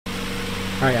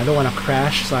Alright, I don't want to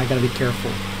crash, so I gotta be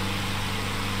careful.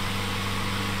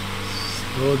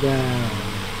 Slow down.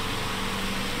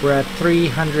 We're at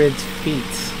 300 feet,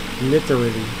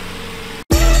 literally.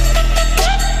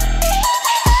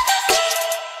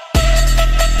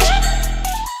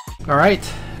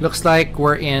 Alright, looks like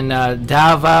we're in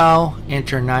Davao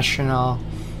International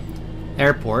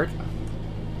Airport.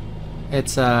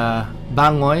 It's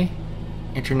Bangoy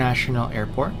International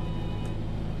Airport.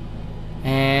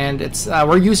 And it's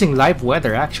we're using live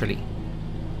weather actually.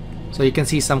 So you can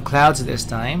see some clouds this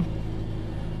time.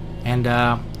 And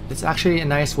it's actually a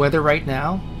nice weather right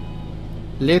now.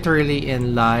 Literally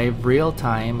in live real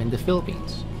time in the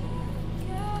Philippines.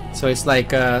 So it's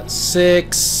like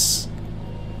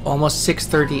almost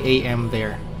 6:30 a.m.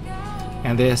 there.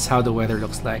 And this is how the weather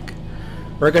looks like.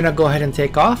 We're gonna go ahead and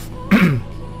take off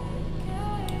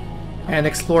and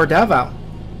explore Davao.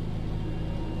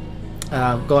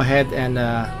 Go ahead and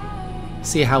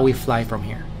see how we fly from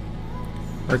here.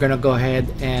 We're gonna go ahead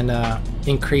and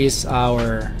increase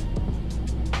our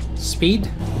speed,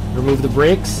 remove the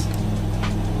brakes,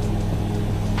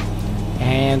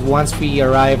 and once we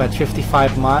arrive at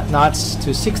 55 knots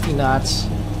to 60 knots,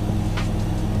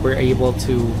 we're able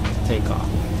to take off.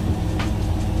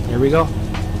 Here we go.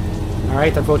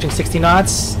 Alright, approaching 60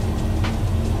 knots.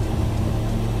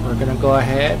 We're gonna go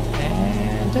ahead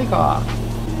and take off.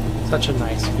 Such a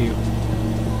nice view.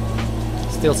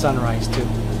 Still sunrise too.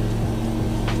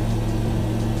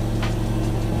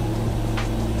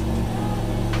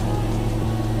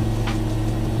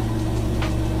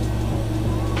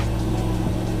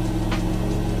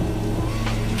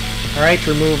 Alright,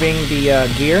 removing the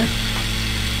gear.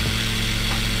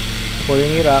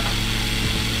 Pulling it up.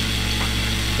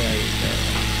 There you go.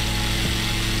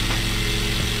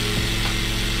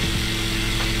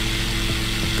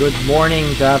 Good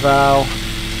morning, Davao.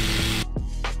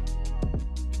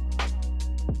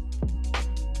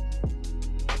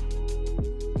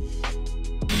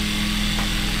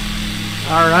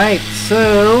 Alright,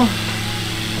 so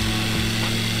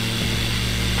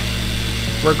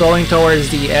we're going towards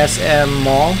the SM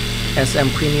Mall, SM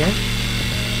Premier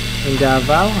in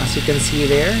Davao, as you can see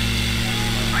there.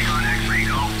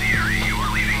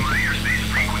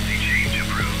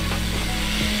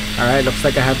 Alright, looks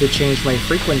like I have to change my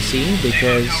frequency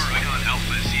because...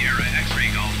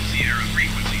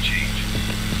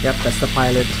 Yep, that's the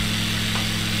pilot.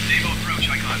 Davao approach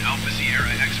icon Alpha Sierra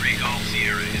X-ray Golf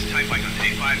Sierra is type icon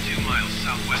 852 miles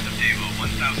southwest of Davao,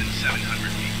 1,700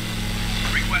 feet.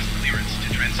 Request clearance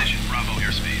to transition Bravo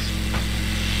airspace.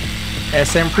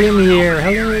 SM Premier,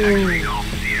 hello!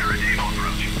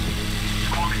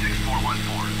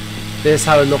 This is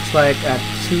how it looks like at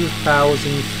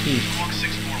 2,000 feet.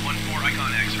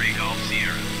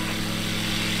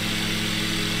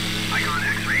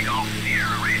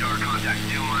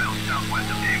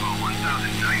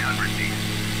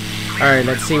 Alright,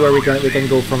 let's see where we can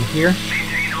go from here.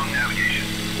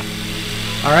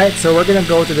 Alright, so we're gonna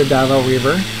go to the Davao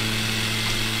River.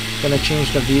 Gonna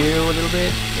change the view a little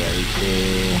bit. There we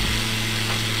go.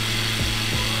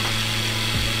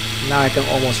 Now I can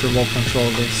almost remote control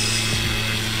this.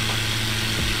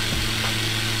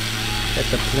 Get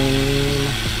the plane.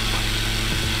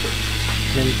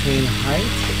 Maintain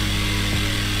height.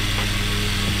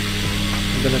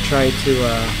 I'm gonna try to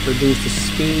reduce the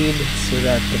speed so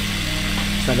that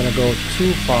it's not gonna go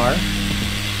too far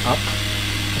up.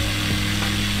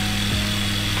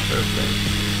 Perfect.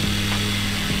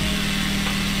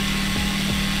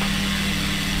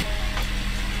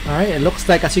 Alright, it looks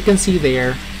like, as you can see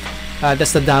there,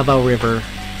 that's the Davao River.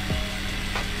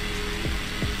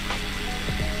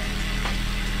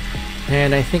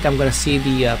 And I think I'm gonna see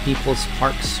the People's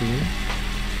Park soon.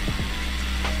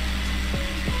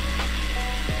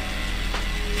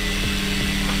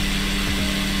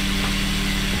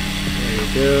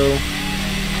 Go.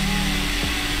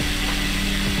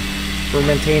 We're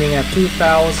maintaining at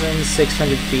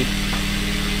 2,600 feet.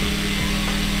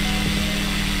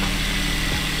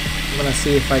 I'm gonna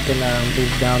see if I can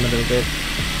move down a little bit.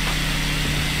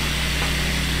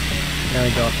 There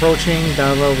we go, approaching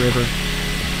Davao River.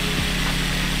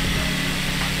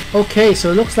 Okay,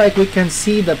 so it looks like we can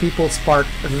see the People's Park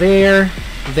there,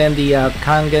 then the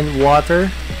Kangen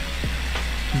Water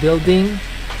building,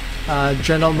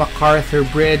 General MacArthur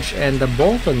Bridge, and the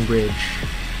Bolton Bridge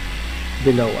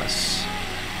below us.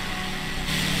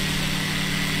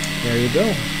 There you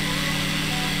go.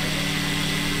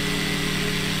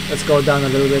 Let's go down a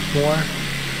little bit more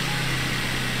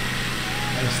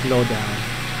and slow down.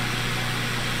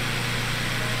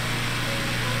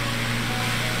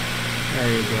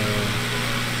 There you go.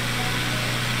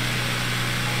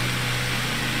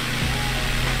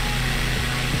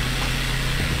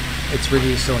 It's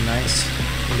really so nice.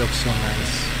 It looks so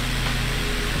nice.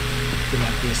 You can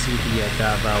actually see the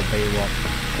Davao Baywalk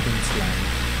Queensland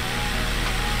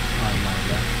on my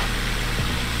left.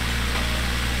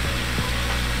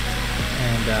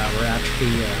 And we're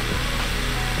actually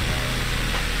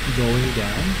going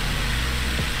down,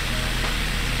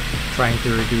 trying to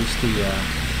reduce the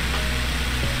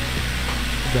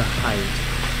height,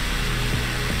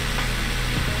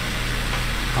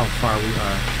 how far we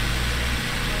are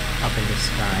up in the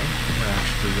sky. We're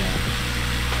actually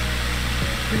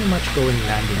pretty much going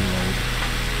landing mode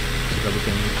so that we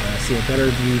can see a better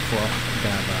view for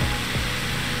Davao.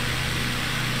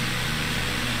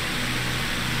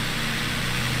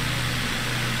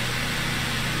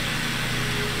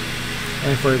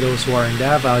 And for those who are in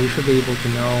Davao, you should be able to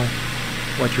know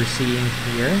what you're seeing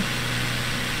here.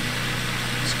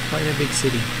 It's quite a big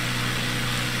city,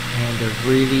 and a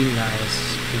really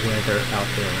nice weather out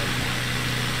there right now.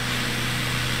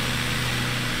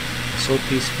 So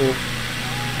peaceful,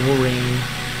 no rain,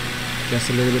 just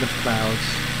a little bit of clouds.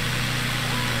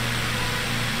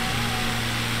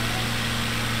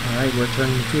 Alright, we're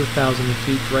turning 2,000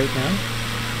 feet right now.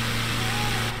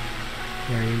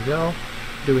 There you go.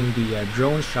 Doing the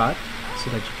drone shot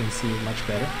so that you can see it much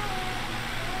better.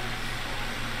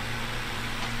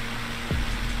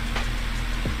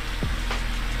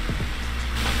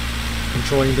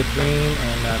 Controlling the plane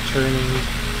and turning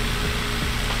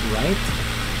right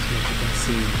so that you can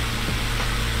see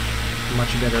a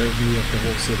much better view of the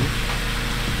whole city.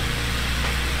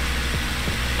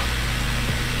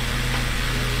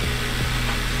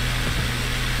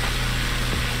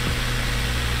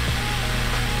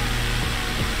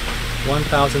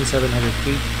 (1,700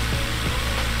 feet).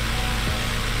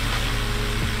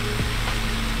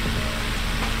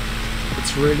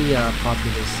 It's really a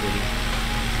populous city.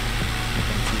 You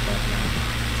can see that now.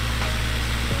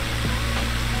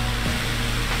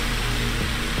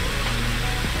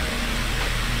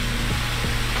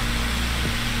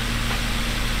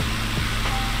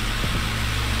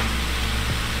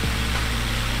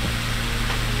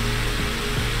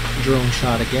 Drone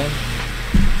shot again.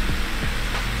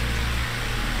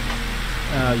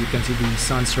 You can see the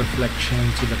sun's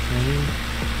reflection to the plane.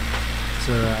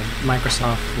 So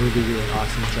Microsoft really did an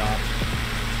awesome job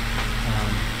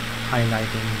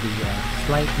highlighting the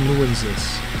flight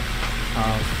nuances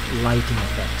of lighting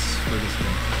effects for this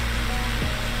game.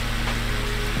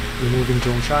 Removing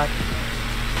drone shot.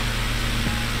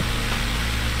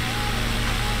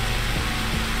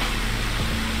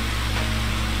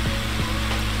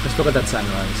 Let's look at that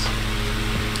sunrise.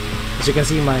 As you can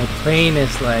see, my plane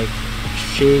is like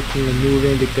shaking and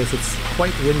moving because it's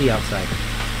quite windy outside.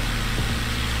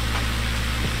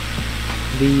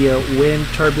 The wind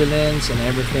turbulence and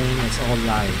everything is all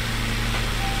live.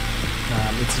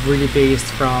 It's really based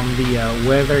from the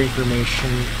weather information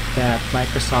that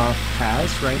Microsoft has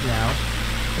right now,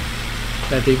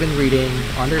 that they've been reading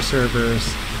on their servers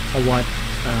of what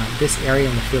this area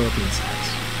in the Philippines has.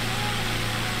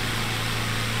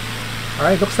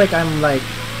 Alright, looks like I'm like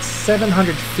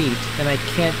 700 feet and I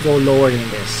can't go lower than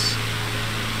this,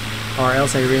 or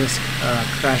else I risk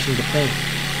crashing the plane.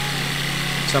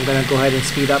 So I'm gonna go ahead and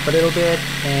speed up a little bit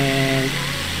and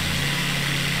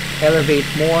elevate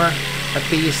more, at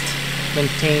least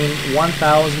maintain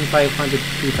 1,500 to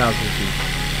 2,000 feet.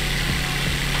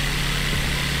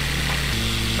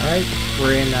 Alright,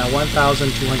 we're in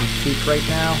 1,200 feet right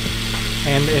now,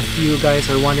 and if you guys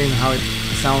are wondering how it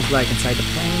sounds like inside the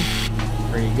plane,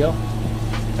 there you go.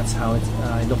 That's how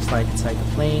it looks like inside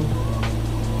the plane.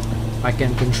 I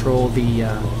can control the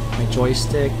my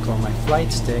joystick or my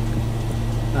flight stick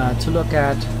to look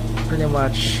at pretty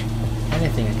much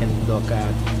anything. I can look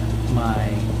at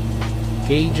my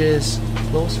gauges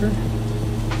closer,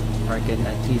 or I can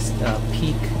at least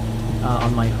peek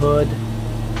on my hood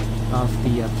of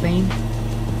the plane,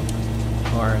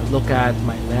 or look at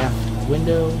my left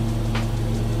window,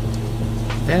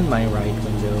 then my right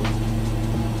window.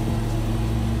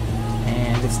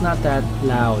 And it's not that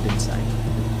loud inside.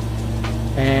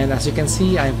 And as you can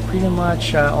see, I'm pretty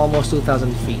much almost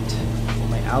 2,000 feet.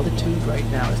 My altitude right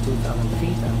now is 2,000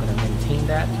 feet. I'm going to maintain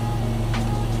that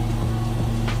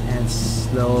and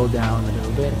slow down a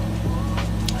little bit.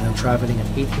 And I'm traveling at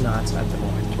 80 knots at the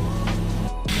moment.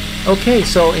 Okay,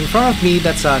 so in front of me,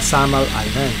 that's Samal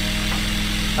Island.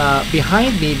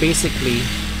 Behind me, basically,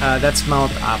 that's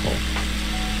Mount Apple.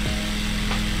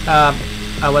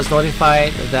 I was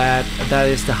notified that that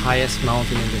is the highest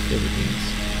mountain in the Philippines.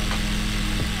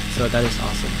 So that is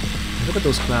awesome. Look at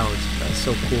those clouds. That's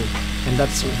so cool. And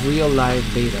that's real live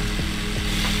data.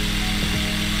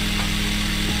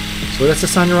 So that's the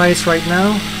sunrise right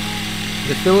now.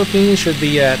 The Philippines should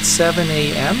be at 7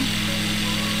 a.m.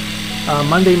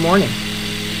 Monday morning.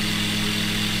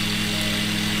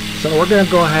 So we're gonna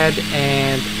go ahead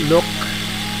and look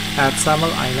at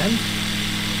Samal Island.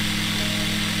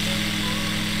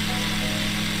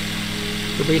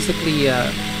 So basically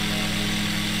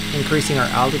increasing our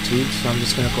altitude, so I'm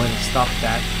just gonna go ahead and stop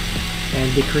that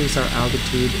and decrease our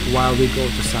altitude while we go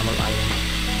to Samal Island.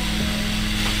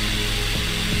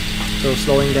 So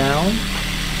slowing down.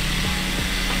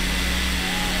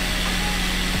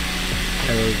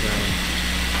 There we go.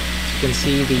 As you can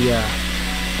see, the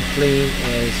plane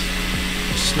is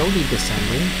slowly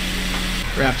descending.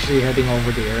 We're actually heading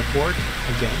over the airport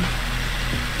again.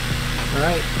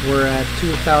 Alright, we're at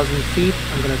 2,000 feet.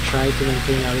 I'm gonna try to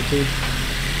maintain altitude.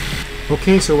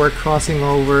 Okay, so we're crossing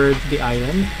over the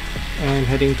island and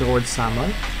heading towards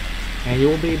Samal. And you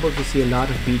will be able to see a lot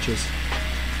of beaches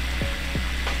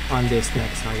on this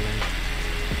next island.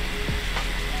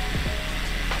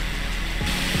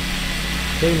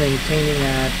 Okay, maintaining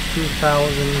at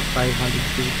 2,500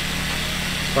 feet.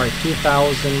 Sorry,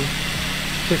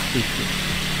 2,050 feet.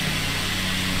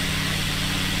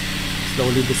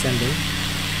 Slowly descending.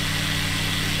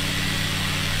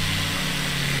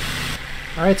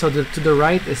 Alright, so to the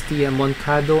right is the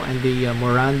Moncado and the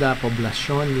Moranda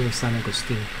Poblacion near San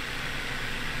Agustin.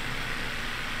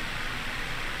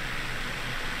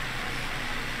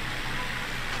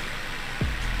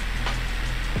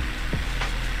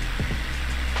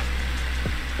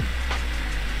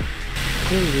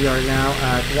 Okay, we are now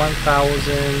at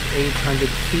 1,800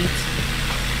 feet.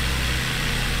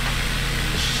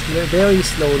 Very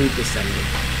slowly descending.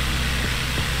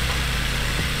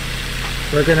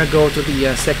 We're gonna go to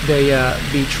the Secdea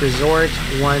Beach Resort.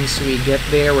 Once we get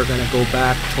there, we're gonna go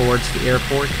back towards the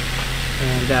airport,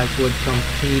 and that would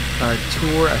complete our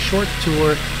tour, a short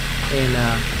tour in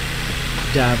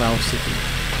Davao City.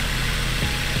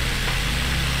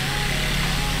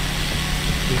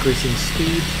 Increasing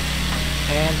speed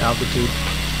and altitude.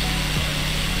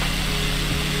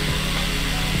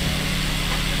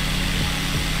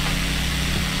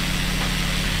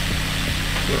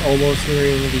 We're almost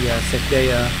nearing the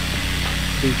Secdea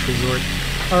Beach Resort.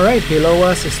 Alright, below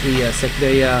us is the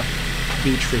Secdea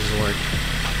Beach Resort.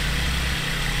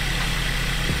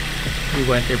 We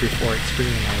went there before, it's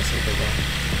pretty nice over there.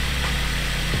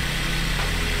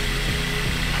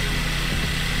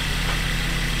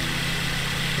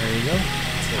 There you go,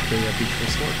 Secdea Beach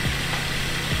Resort.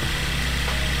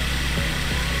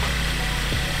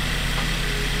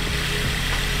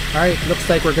 Alright, looks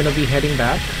like we're gonna be heading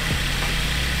back.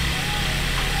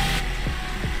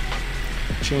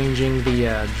 Changing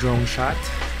the drone shot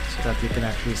so that we can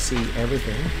actually see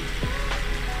everything.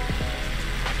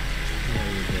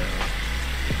 There we go.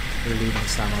 We're leaving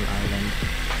Samal Island,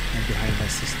 and behind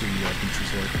us is the beach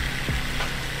resort.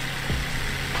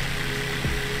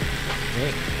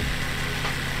 Okay.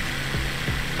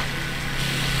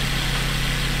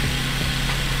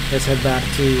 Let's head back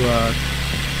to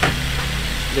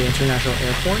the international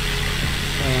airport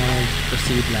and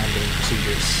proceed landing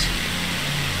procedures.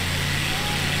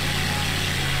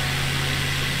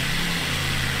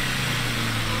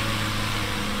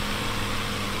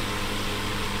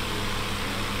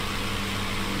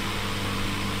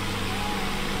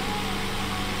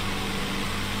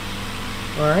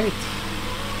 Alright.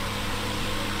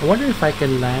 I wonder if I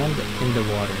can land in the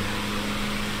water.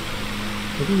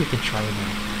 Maybe we can try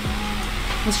that.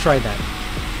 Let's try that.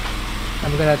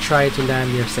 I'm gonna try to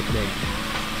land near Secdea.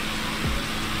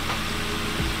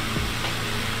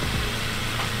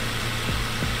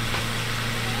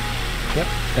 Yep,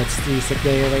 that's the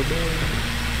Secdea right there.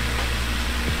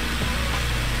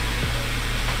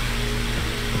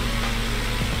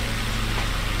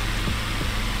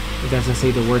 It doesn't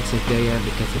say the word Secdea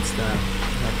because it's the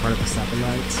part of the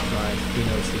satellites, but you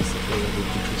know it's the Secdea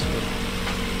Beach Resort.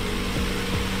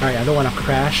 Alright, I don't want to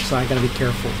crash, so I gotta be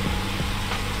careful.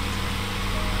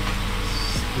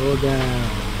 Slow down.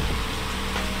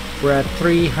 We're at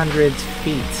 300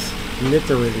 feet,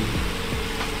 literally.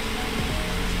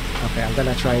 Okay, I'm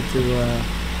gonna try to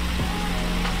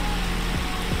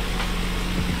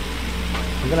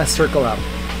I'm gonna circle up.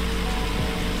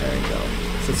 There you go.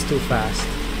 So it's too fast.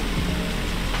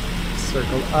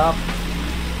 Circle up.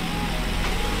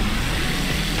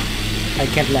 I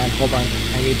can't land. Hold on.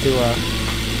 I need to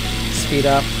speed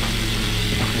up.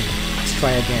 Okay, let's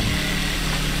try again.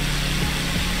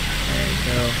 There you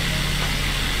go.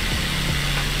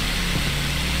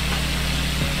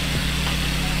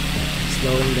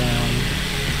 Slowing down.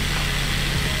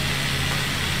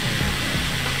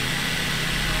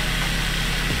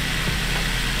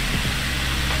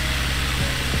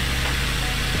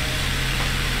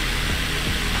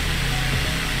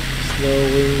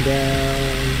 slowing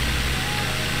down.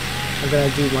 I'm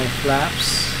gonna do my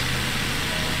flaps.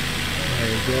 There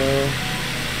you go.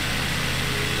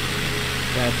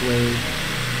 That way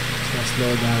it's gonna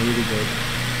slow down really good.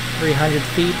 300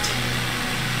 feet,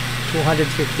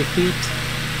 250 feet.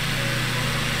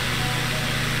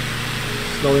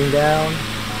 Slowing down.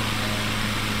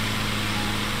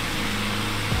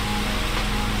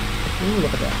 Ooh,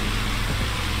 look at that.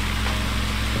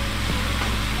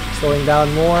 Slowing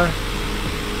down more.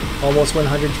 Almost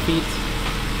 100 feet.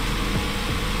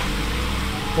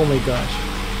 Oh my gosh.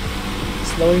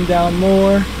 Slowing down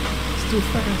more. It's too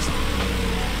fast.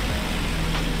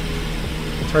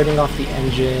 Turning off the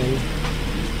engine.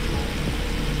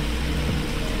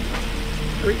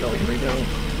 Here we go, here we go.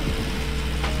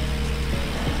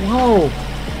 Whoa!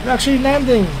 We're actually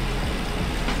landing!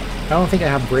 I don't think I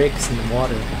have brakes in the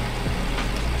water.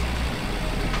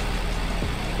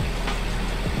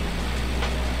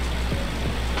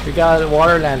 We got a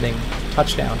water landing.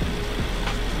 Touchdown.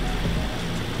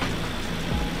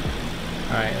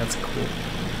 Alright, that's cool.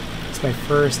 It's my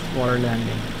first water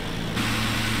landing.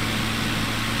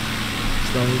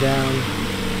 Slowing down.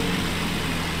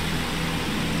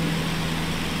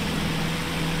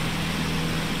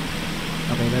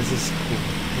 Okay, this is cool.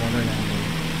 Water landing.